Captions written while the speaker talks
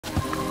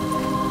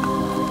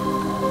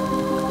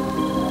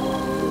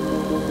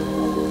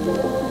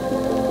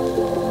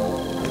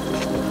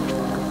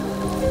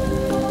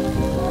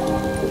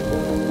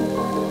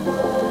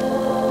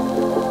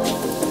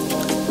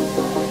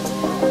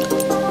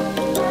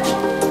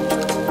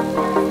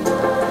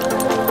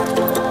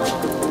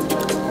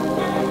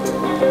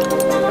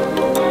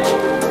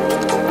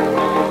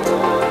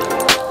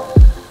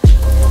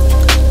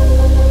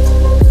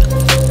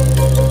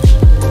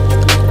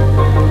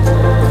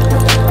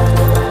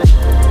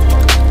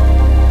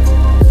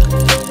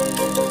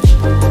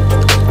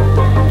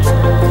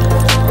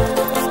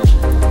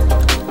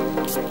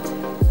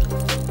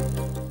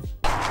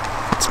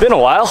been a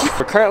while.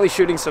 We're currently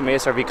shooting some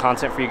ASRV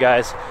content for you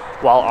guys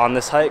while on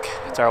this hike.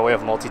 It's our way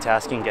of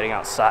multitasking, getting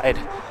outside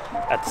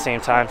at the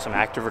same time, some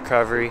active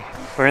recovery.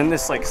 We're in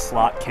this like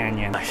slot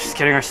canyon, just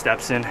getting our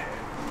steps in.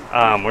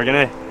 We're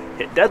gonna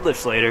hit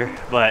deadlifts later,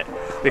 but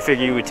we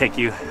figured we would take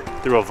you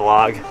through a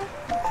vlog,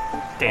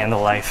 day in the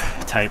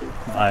life type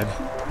vibe.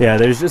 Yeah,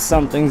 there's just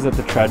some things that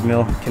the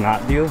treadmill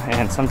cannot do,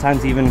 and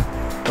sometimes even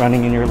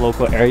running in your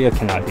local area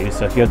cannot do.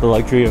 So if you have the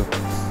luxury of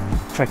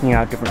checking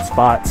out different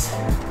spots,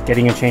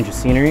 getting a change of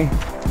scenery,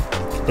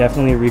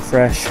 definitely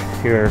refresh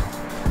your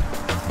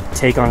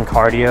take on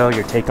cardio,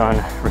 your take on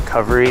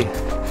recovery.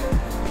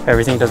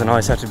 Everything doesn't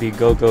always have to be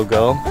go, go,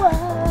 go.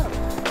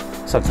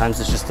 Whoa. Sometimes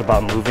it's just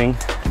about moving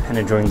and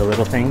enjoying the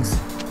little things.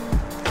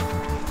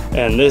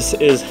 And this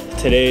is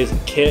today's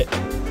kit.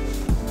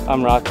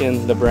 I'm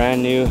rocking the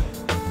brand new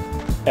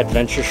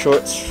adventure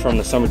shorts from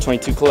the Summer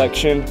 22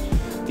 collection.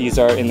 These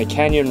are in the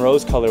Canyon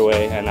Rose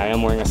colorway, and I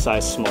am wearing a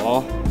size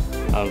small.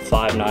 I'm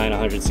 5'9",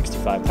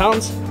 165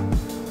 pounds.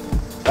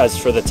 As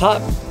for the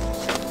top,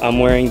 I'm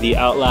wearing the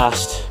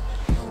Outlast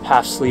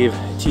half sleeve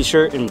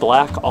t-shirt in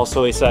black,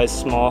 also a size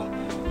small.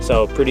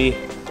 So pretty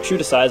true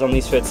to size on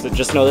these fits.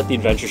 Just know that the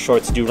adventure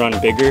shorts do run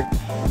bigger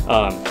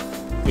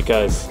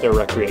because they're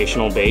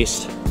recreational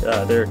based.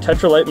 They're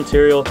tetralite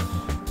material,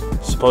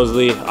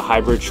 supposedly a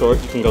hybrid short.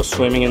 You can go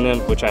swimming in them,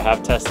 which I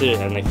have tested,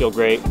 and they feel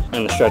great,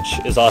 and the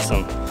stretch is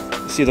awesome.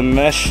 You see the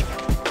mesh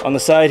on the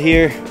side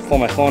here, pull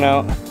my phone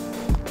out,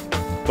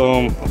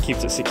 boom, it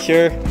keeps it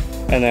secure.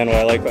 And then what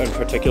I like in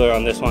particular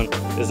on this one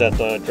is that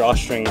the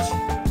drawstrings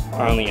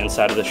are on the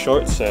inside of the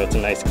shorts, so it's a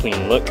nice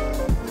clean look.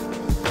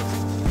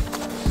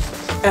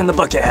 And the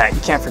bucket hat,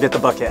 you can't forget the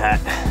bucket hat.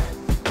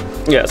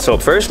 Yeah, so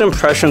first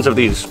impressions of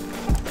these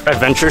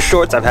adventure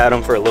shorts, I've had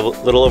them for a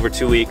little over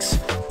 2 weeks.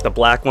 The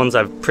black ones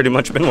I've pretty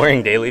much been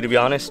wearing daily, to be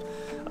honest.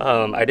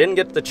 I didn't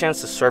get the chance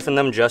to surf in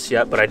them just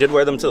yet, but I did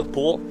wear them to the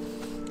pool,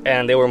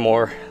 and they were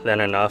more than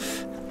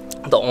enough.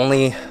 The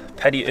only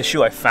petty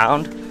issue I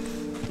found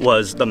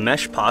was the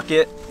mesh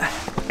pocket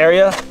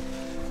area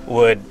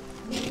would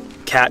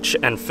catch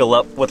and fill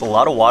up with a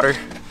lot of water,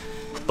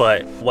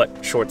 but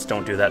what shorts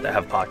don't do that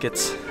have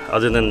pockets?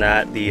 Other than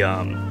that, the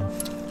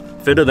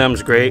fit of them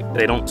is great.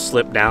 They don't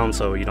slip down,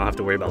 so you don't have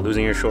to worry about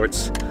losing your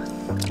shorts.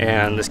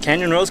 And this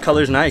Canyon Rose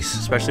color is nice,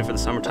 especially for the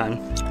summertime.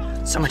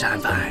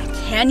 Summertime vibe.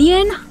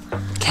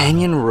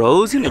 Canyon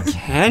Rose in a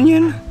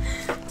canyon?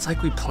 It's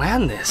like we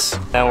planned this.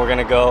 And we're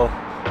gonna go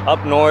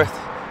up north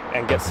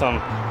and get some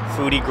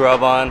foodie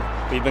grub on.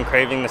 We've been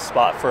craving this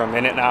spot for a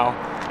minute now,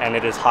 and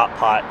it is Hot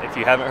Pot. If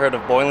you haven't heard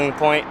of Boiling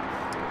Point,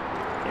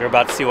 you're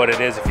about to see what it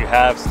is. If you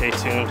have, stay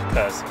tuned,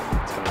 because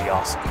it's gonna be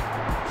awesome.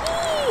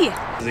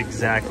 This is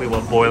exactly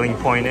what Boiling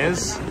Point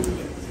is.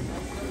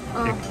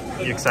 Oh.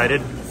 You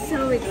excited?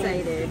 So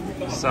excited.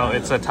 So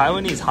it's a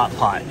Taiwanese hot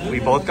pot. We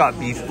both got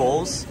beef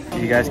bowls.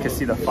 You guys can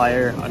see the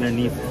fire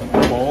underneath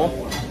the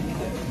bowl.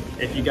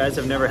 If you guys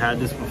have never had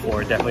this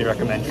before, definitely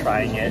recommend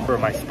trying it. For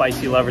my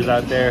spicy lovers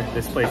out there,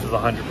 this place is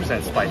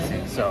 100%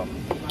 spicy, so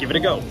give it a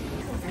go.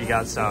 You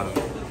got some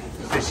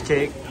fish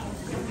cake,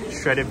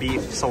 shredded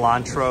beef,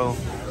 cilantro,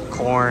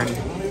 corn,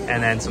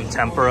 and then some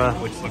tempura,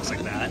 which looks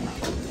like that.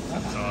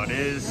 So it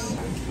is.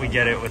 We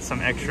get it with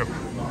some extra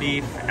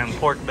beef and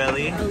pork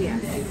belly. Oh yeah.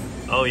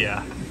 Oh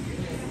yeah.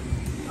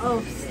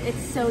 Oh,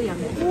 it's so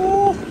yummy.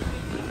 Ooh.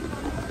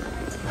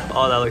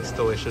 Oh, that looks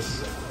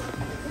delicious.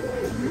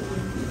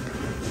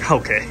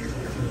 Okay.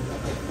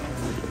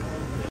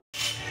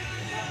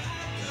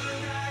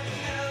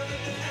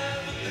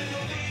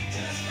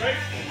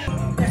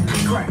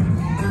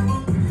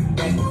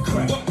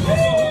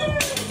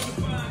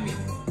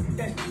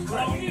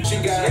 She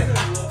got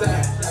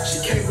that. She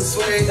came from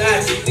swing.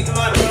 That she think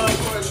about it.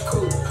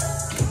 Cool.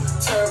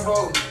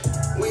 Turbo.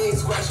 We ain't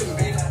squashing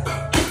beef.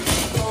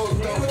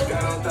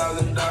 Got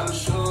 $1,000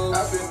 shoes.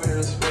 I've been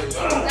very space.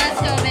 Let's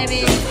go,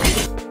 baby.